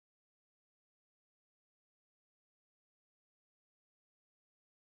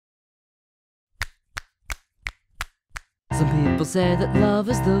Some people say that love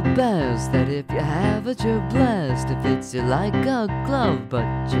is the best, that if you have it you're blessed, it fits you like a glove.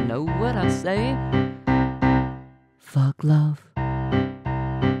 But you know what I say? Fuck love.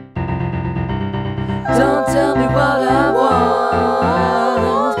 Don't tell me what I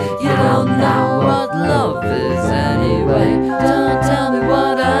want, you don't know what love is anyway. Don't tell me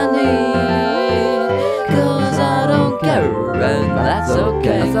what I need, 'cause I don't care, and that's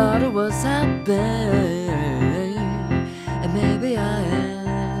okay. I thought it was happy, and maybe I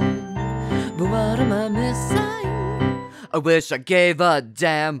am, but what am I missing? I wish I gave a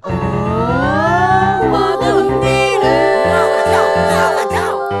damn. Oh, I don't need it,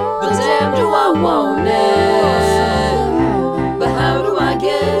 but damn do I want it. But how do I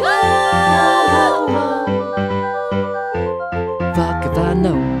get it? Fuck if I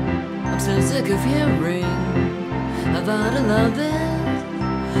know. I'm so sick of hearing about a love it.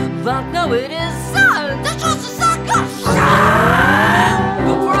 Fuck no, it is sad. That's just a sucker.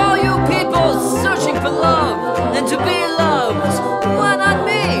 But